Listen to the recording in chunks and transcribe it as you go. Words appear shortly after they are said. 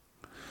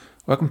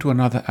Welcome to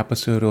another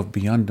episode of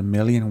Beyond the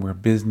Million, where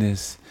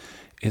business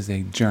is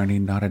a journey,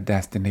 not a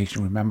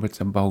destination. Remember,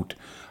 it's about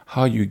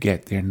how you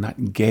get there,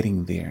 not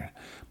getting there.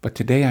 But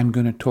today I'm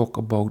going to talk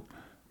about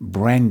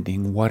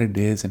branding, what it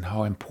is and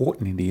how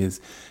important it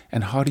is,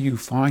 and how do you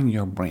find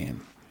your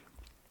brand.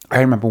 I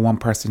remember one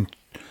person,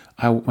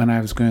 when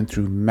I was going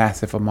through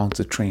massive amounts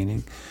of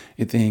training.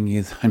 The thing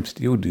is, I'm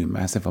still doing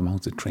massive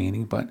amounts of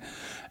training,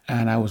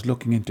 and I was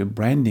looking into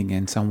branding,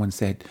 and someone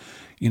said,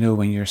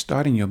 when you're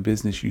starting your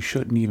business, you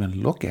shouldn't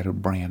even look at a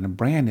brand. A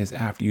brand is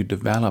after you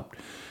develop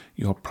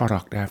your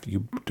product, after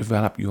you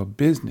develop your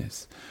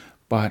business.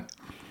 But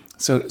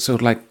so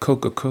like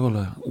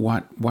Coca-Cola,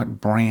 what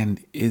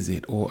brand is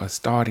it? Or a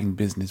starting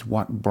business,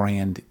 what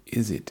brand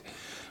is it?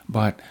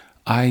 But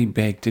I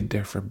beg to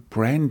differ.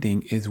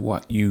 Branding is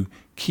what you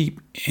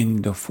keep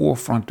in the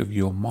forefront of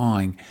your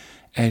mind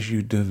as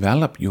you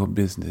develop your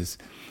business,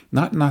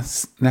 not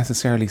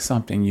necessarily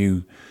something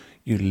you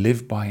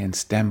live by and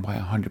stand by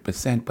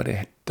 100%, but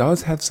it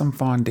does have some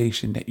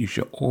foundation that you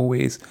should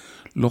always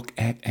look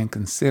at and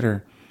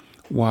consider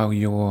while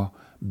you're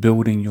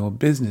building your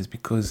business,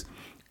 because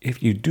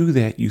if you do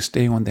that, you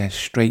stay on that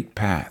straight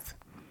path.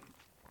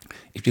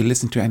 If you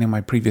listen to any of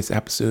my previous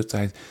episodes,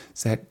 I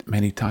said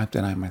many times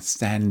that I'm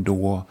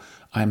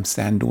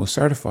Sandor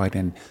certified,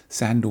 and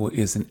Sandor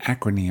is an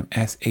acronym,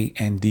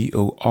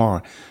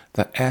 SANDOR.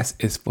 The S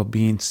is for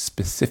being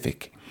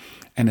specific.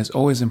 And it's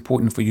always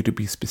important for you to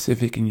be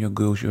specific in your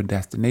goals, your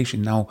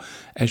destination. Now,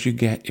 if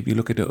you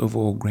look at the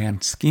overall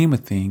grand scheme of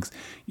things,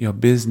 your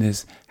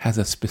business has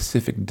a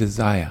specific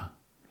desire,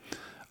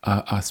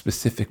 a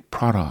specific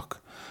product.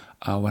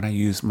 When I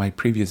used my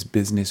previous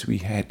business, we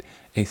had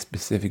a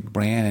specific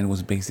brand, and it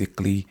was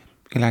basically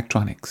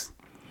electronics.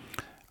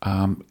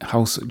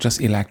 Just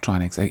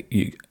electronics.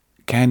 You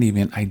can't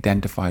even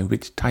identify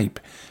which type,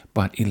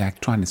 but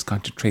electronics,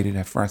 concentrated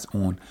at first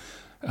on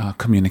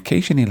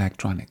communication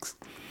electronics.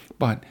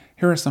 But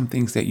here are some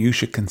things that you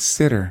should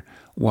consider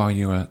while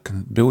you're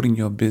building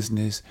your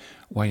business,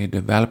 while you're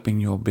developing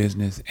your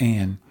business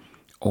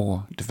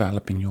or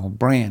developing your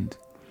brand.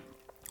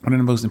 One of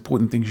the most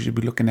important things you should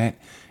be looking at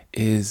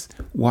is,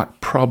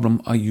 what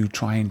problem are you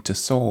trying to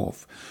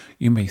solve?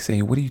 You may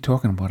say, what are you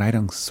talking about? I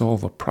don't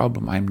solve a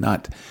problem. I'm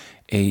not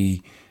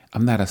a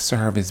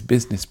service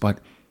business, but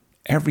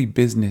every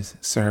business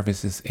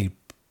services a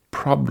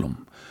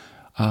problem.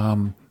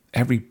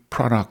 Every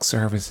product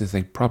services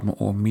a problem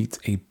or meets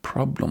a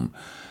problem,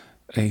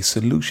 a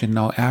solution.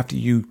 Now, after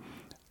you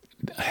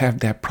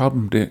have that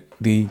problem,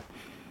 the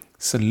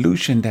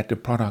solution that the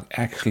product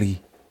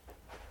actually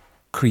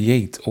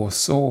creates or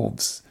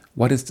solves,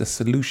 what is the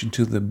solution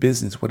to the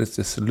business? What is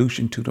the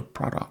solution to the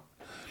product?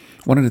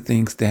 One of the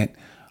things that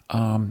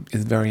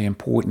is very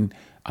important,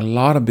 a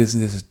lot of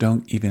businesses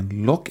don't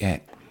even look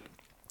at,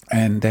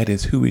 and that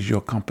is, who is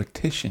your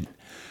competition?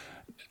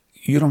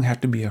 You don't have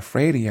to be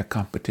afraid of your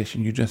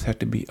competition. You just have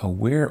to be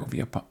aware of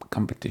your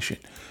competition,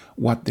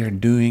 what they're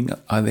doing.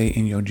 Are they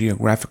in your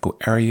geographical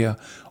area?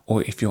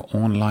 Or if you're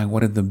online,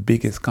 what are the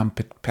biggest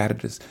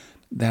competitors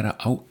that are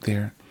out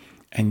there?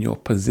 And your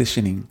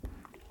positioning.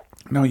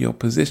 Now, your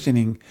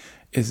positioning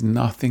is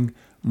nothing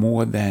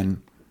more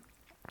than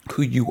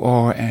who you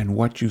are and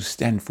what you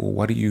stand for.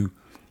 What are you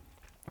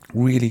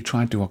really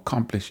trying to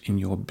accomplish in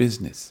your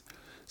business?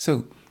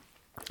 So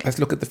let's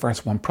look at the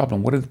first one,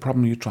 problem. What is the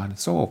problem you're trying to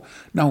solve?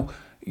 Now,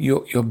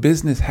 your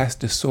business has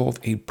to solve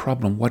a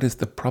problem. What is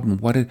the problem?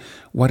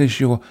 What is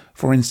your,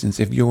 for instance,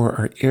 if you're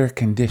an air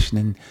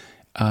conditioning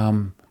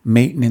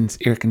maintenance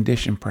air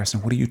conditioning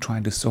person, what are you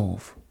trying to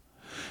solve?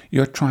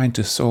 You're trying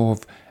to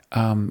solve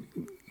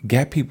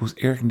get people's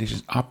air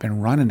conditioners up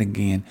and running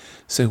again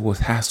so it was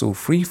hassle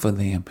free for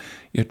them.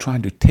 You're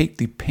trying to take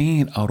the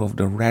pain out of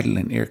the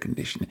rattling air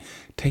conditioning,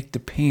 take the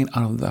pain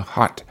out of the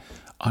hot,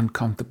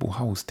 uncomfortable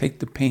house, take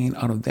the pain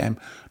out of them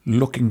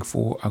looking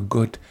for a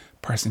good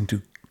person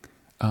to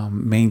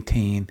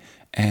maintain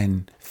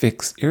and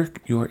fix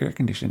your air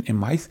conditioning. In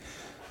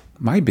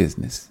my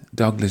business,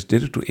 Douglas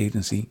Digital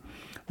Agency,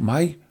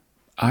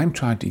 I'm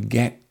trying to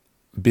get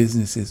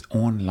businesses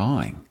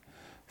online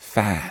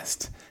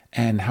fast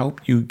and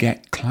help you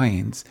get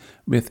clients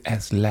with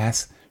as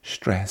less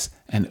stress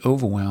and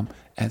overwhelm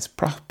as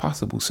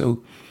possible.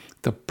 So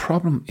the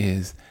problem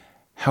is,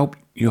 help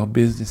your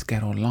business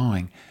get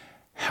online,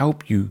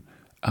 help you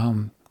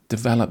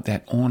develop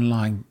that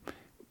online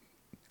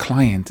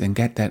clients and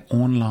get that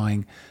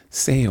online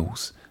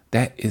sales.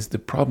 That is the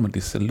problem.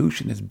 The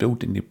solution is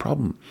built in the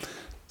problem.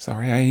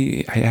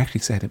 Sorry, I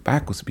actually said it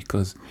backwards,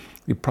 because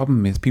the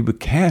problem is people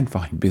can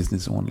find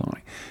business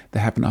online.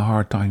 They're having a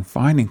hard time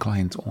finding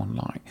clients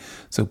online.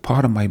 So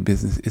part of my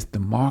business is the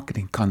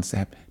marketing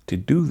concept to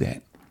do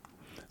that.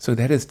 So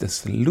that is the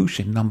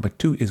solution. Number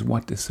two is,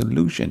 what the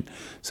solution.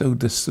 So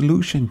the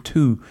solution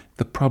to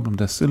the problem,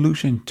 the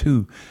solution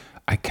to,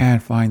 I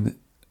can't find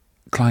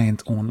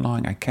clients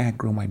online. I can't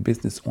grow my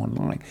business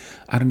online.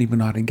 I don't even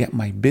know how to get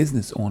my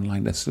business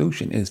online. The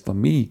solution is for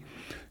me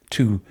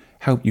to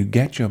help you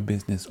get your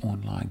business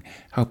online,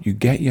 help you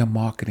get your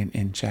marketing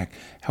in check,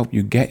 help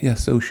you get your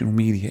social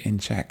media in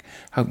check,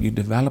 help you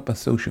develop a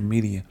social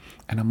media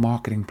and a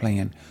marketing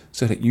plan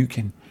so that you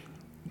can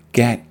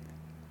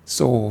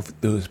solve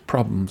those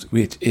problems,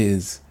 which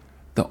is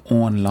the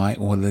online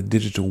or the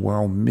digital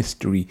world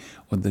mystery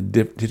or the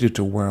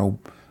digital world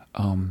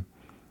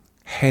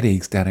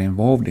headaches that are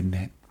involved in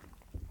that.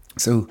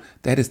 So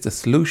that is the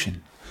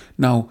solution.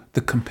 Now,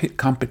 the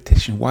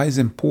competition, why is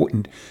it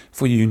important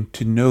for you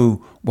to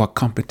know what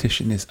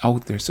competition is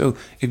out there? So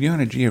if you're in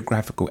a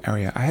geographical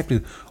area, I have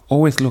to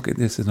always look at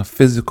this in a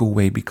physical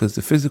way, because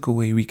the physical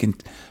way we can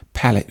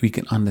palate, we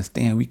can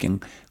understand, we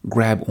can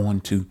grab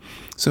onto.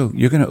 So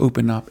you're going to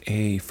open up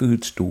a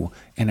food store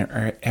in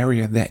an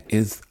area that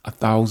is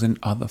 1,000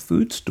 other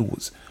food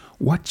stores.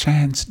 What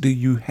chance do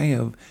you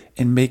have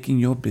in making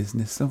your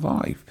business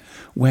survive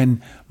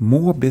when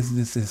more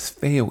businesses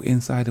fail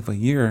inside of a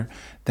year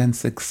than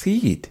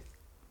succeed?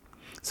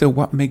 So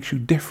what makes you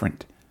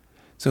different?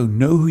 So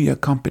know who your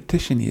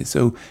competition is.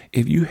 So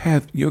if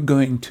you're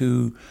going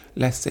to,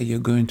 let's say you're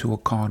going to a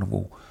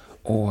carnival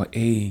or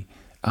an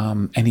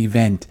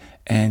event,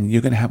 and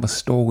you're going to have a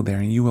stall there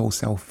and you will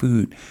sell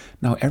food.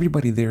 Now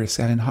everybody there is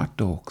selling hot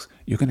dogs.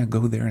 You're going to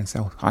go there and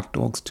sell hot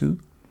dogs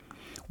too?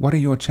 What are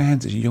your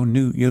chances? You're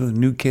the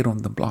new kid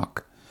on the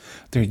block.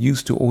 They're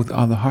used to all the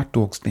other hot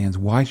dog stands.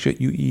 Why should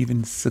you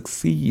even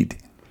succeed?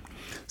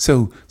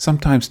 So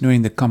sometimes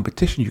knowing the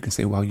competition, you can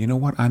say, well, you know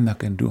what? I'm not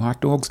going to do hot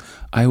dogs.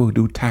 I will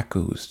do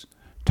tacos.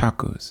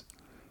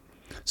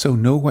 So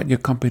know what your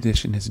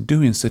competition is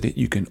doing so that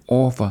you can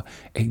offer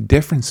a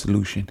different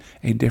solution,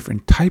 a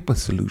different type of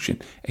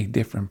solution, a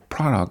different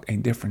product, a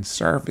different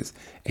service,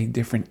 a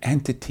different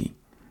entity.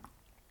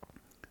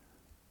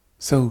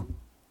 So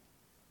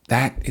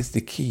that is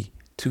the key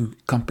to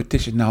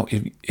competition. Now,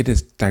 if it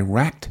is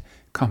direct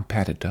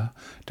competitor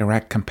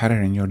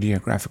in your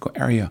geographical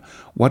area,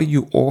 what are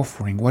you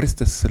offering? What is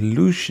the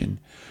solution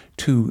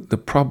to the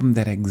problem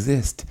that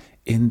exists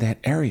in that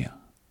area?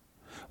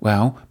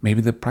 Well,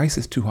 maybe the price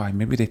is too high.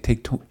 Maybe they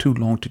take too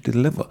long to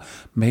deliver.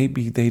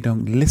 Maybe they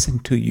don't listen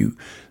to you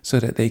so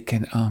that they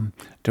can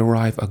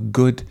derive a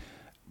good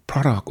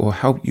product or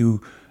help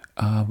you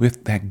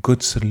with that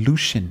good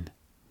solution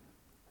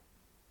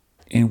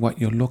in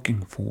what you're looking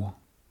for.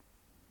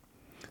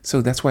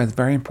 So that's why it's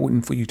very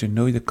important for you to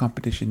know the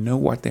competition, know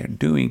what they're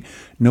doing,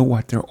 know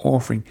what they're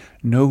offering,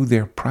 know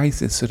their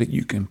prices so that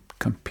you can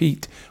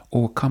compete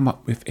or come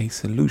up with a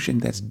solution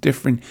that's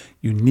different,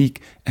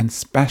 unique, and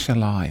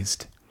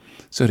specialized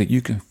so that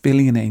you can fill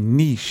in a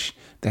niche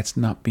that's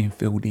not being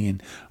filled in.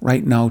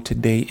 Right now,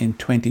 today in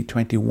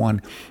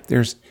 2021,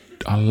 there's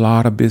a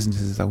lot of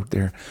businesses out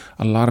there,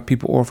 a lot of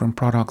people offering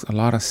products, a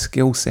lot of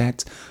skill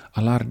sets,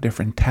 a lot of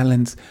different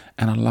talents,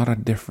 and a lot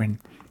of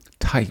different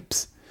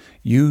types.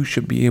 You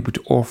should be able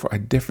to offer a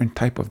different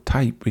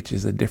type, which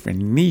is a different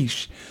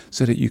niche,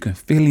 so that you can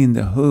fill in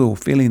the hole,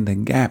 fill in the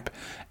gap,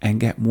 and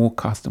get more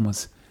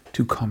customers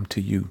to come to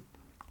you.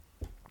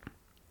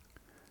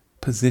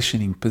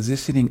 Positioning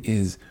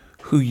is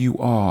who you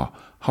are.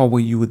 How are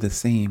you the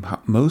same?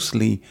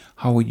 Mostly,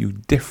 how are you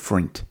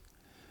different?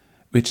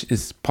 Which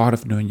is part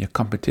of knowing your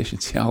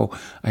competition. See how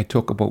I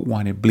talk about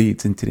one, it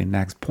bleeds into the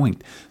next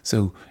point.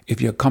 So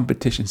if your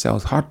competition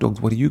sells hot dogs,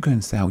 what are you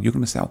going to sell? You're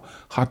going to sell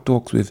hot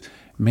dogs with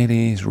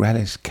mayonnaise,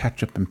 relish,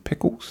 ketchup, and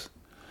pickles?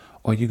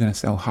 Or you're going to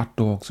sell hot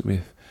dogs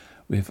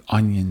with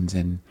onions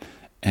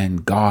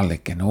and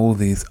garlic and all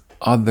these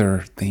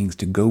other things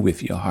to go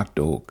with your hot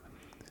dog?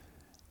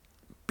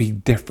 Be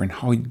different.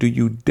 How do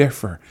you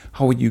differ?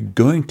 How are you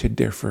going to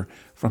differ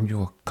from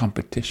your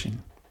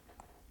competition?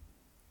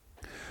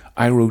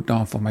 I wrote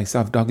down for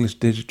myself, Douglas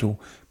Digital,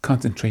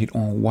 concentrate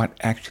on what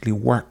actually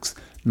works,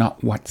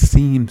 not what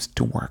seems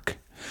to work.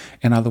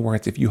 In other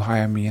words, if you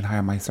hire me and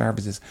hire my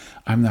services,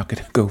 I'm not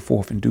going to go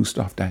forth and do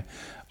stuff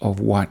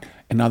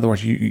in other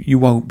words, you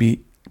won't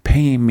be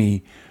paying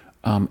me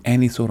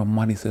any sort of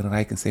money so that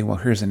I can say, well,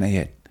 here's an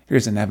ad,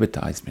 here's an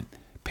advertisement,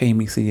 pay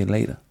me, see you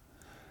later.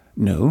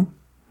 No,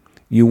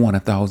 you want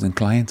 1,000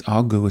 clients.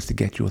 Our goal is to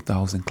get you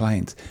 1,000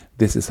 clients.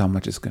 This is how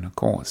much it's going to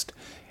cost.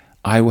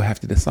 I will have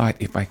to decide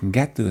if I can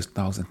get those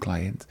 1,000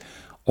 clients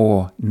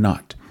or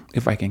not.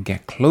 If I can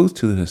get close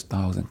to those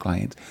 1,000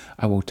 clients,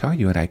 I will tell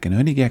you that I can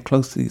only get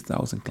close to these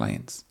 1,000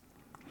 clients,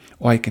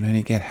 or I can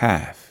only get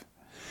half.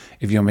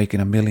 If you're making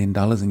 $1 million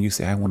and you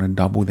say, I want to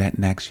double that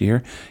next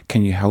year,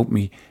 can you help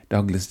me,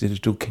 Douglas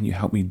Digital? Can you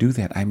help me do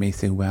that? I may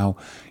say, well,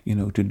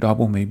 to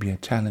double may be a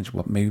challenge,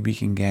 but maybe we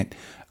can get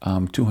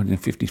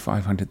 250,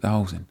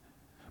 500,000.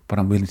 But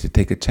I'm willing to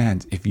take a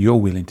chance if you're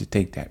willing to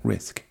take that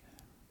risk.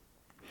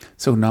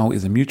 So now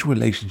is a mutual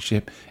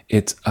relationship.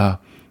 It's a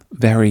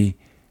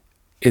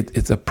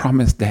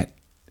promise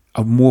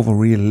more of a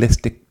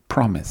realistic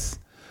promise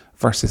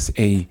versus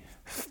a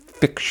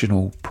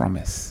fictional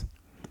promise.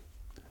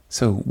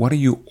 So what are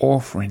you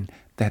offering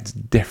that's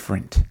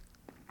different?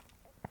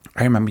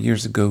 I remember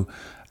years ago,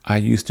 I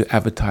used to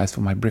advertise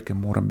for my brick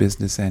and mortar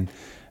business, and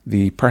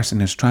the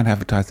person is trying to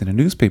advertise in the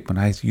newspaper, and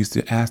I used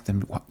to ask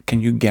them, can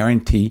you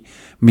guarantee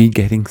me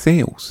getting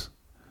sales?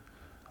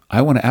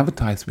 I want to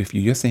advertise with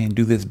you. You're saying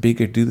do this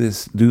bigger, do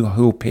this, do a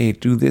whole page,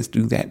 do this,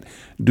 do that,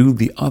 do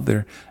the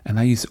other. And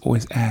I used to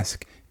always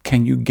ask,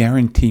 can you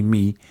guarantee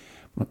me,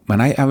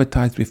 when I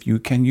advertise with you,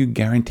 can you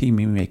guarantee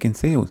me making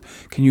sales?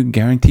 Can you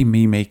guarantee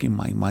me making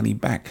my money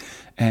back?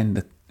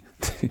 And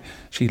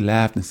she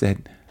laughed and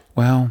said,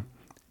 well,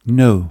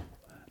 no,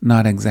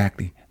 not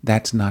exactly.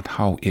 That's not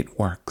how it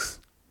works.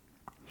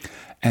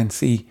 And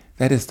see,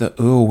 that is the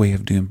old way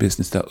of doing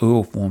business, the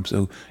old form.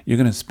 So you're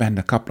going to spend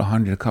a couple of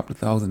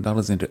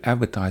 $1,000 into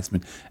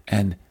advertisement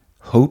and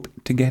hope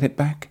to get it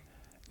back?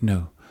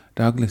 No.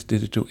 Douglas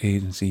Digital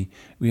Agency,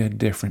 we are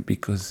different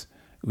because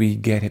we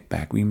get it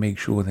back. We make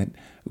sure that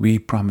we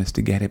promise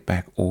to get it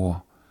back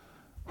or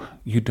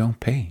you don't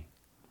pay.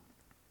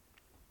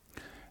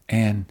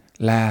 And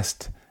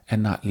last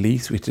and not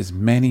least, which is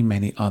many,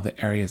 many other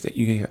areas that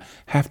you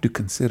have to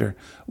consider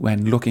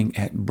when looking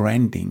at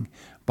branding,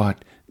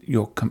 but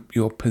your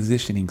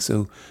positioning.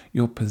 So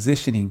your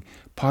positioning,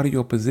 part of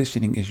your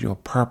positioning is your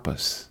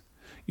purpose,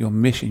 your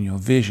mission, your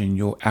vision,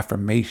 your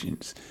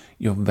affirmations,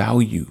 your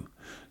value.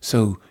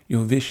 So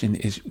your vision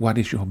is, what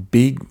is your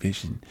big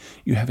vision?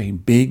 You have a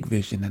big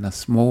vision and a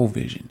small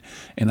vision.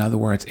 In other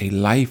words, a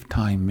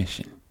lifetime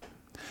mission.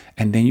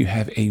 And then you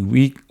have a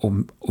week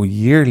or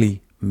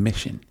yearly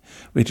mission,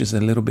 which is a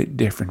little bit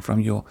different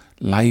from your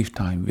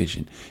lifetime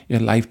vision.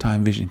 Your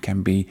lifetime vision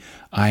can be,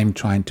 I'm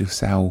trying to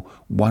sell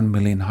 1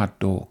 million hot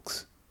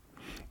dogs.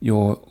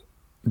 Your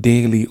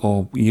daily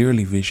or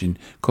yearly vision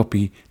could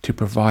be to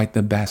provide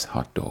the best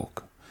hot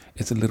dog.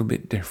 It's a little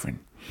bit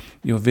different.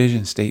 Your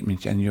vision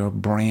statement and your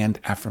brand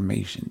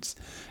affirmations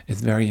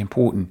is very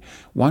important.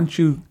 Once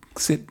you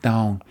sit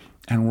down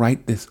and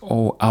write this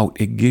all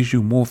out, it gives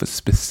you more of a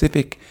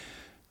specific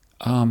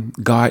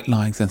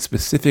guidelines and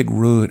specific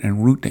road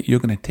and route that you're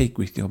going to take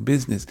with your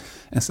business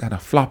instead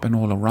of flopping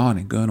all around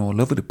and going all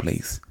over the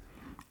place.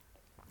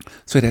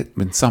 So that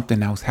when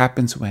something else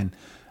happens, when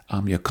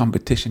your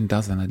competition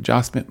does an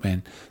adjustment,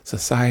 when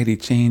society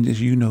changes,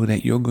 you know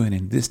that you're going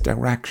in this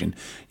direction.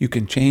 You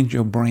can change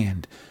your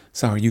brand.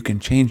 You can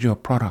change your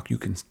product. You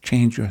can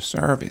change your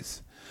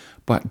service,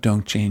 but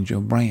don't change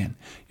your brand.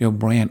 Your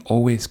brand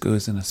always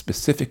goes in a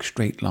specific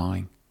straight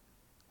line.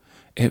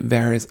 It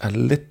varies a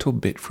little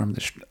bit from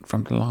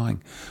the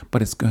line,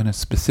 but it's going in a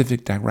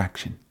specific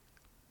direction.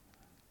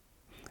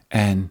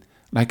 And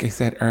like I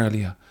said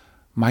earlier,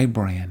 my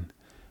brand,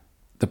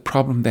 the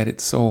problem that it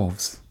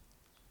solves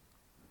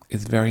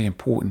is very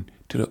important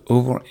to the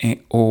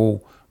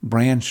overall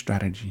brand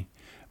strategy,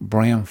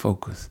 brand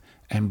focus,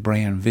 and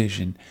brand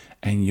vision.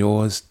 And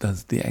yours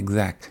does the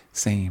exact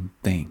same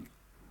thing.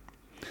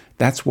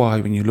 That's why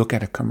when you look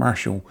at a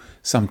commercial,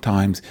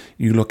 sometimes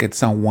you look at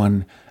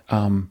someone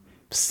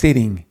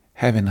sitting,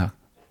 having a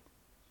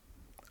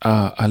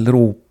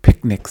little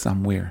picnic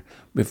somewhere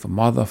with a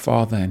mother,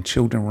 father, and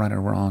children running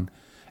around.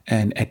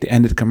 And at the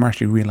end of the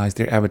commercial, you realize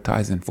they're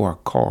advertising for a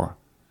car.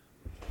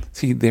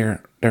 See,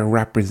 they're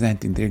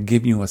representing, they're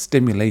giving you a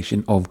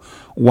stimulation of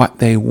what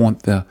they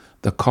want the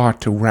car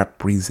to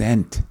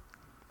represent.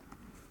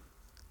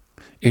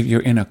 If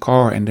you're in a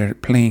car and they're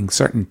playing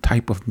certain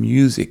type of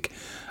music,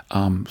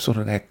 sort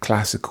of that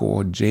classical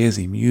or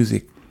jazzy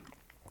music,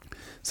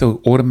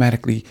 so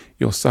automatically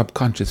your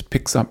subconscious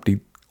picks up the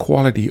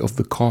quality of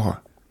the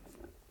car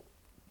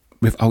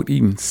without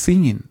even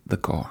seeing the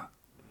car.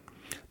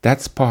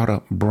 That's part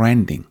of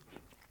branding.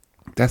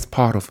 That's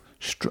part of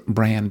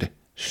brand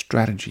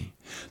strategy.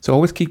 So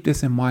always keep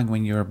this in mind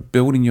when you're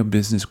building your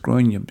business,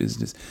 growing your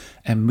business,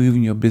 and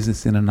moving your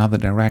business in another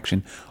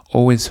direction.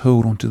 Always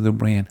hold on to the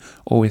brand.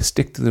 Always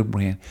stick to the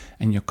brand.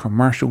 And your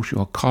commercials,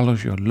 your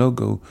colors, your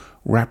logo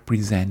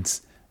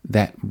represents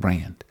that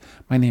brand.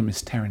 My name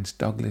is Terrence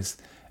Douglas,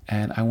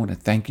 and I want to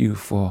thank you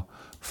for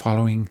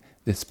following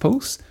this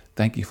post.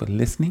 Thank you for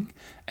listening.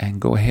 And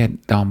go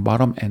ahead down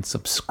bottom and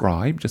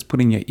subscribe. Just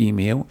put in your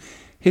email.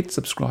 Hit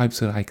subscribe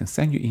so that I can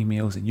send you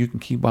emails and you can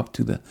keep up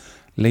to the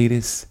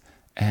latest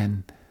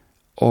and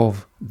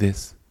of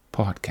this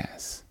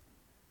podcast.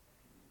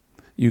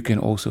 You can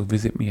also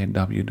visit me at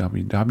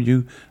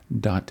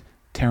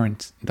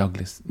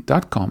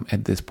www.terrencedouglas.com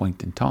at this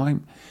point in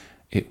time.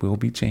 It will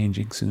be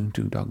changing soon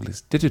to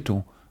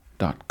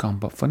douglasdigital.com,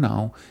 but for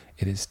now,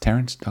 it is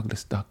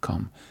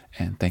terrencedouglas.com.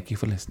 And thank you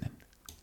for listening.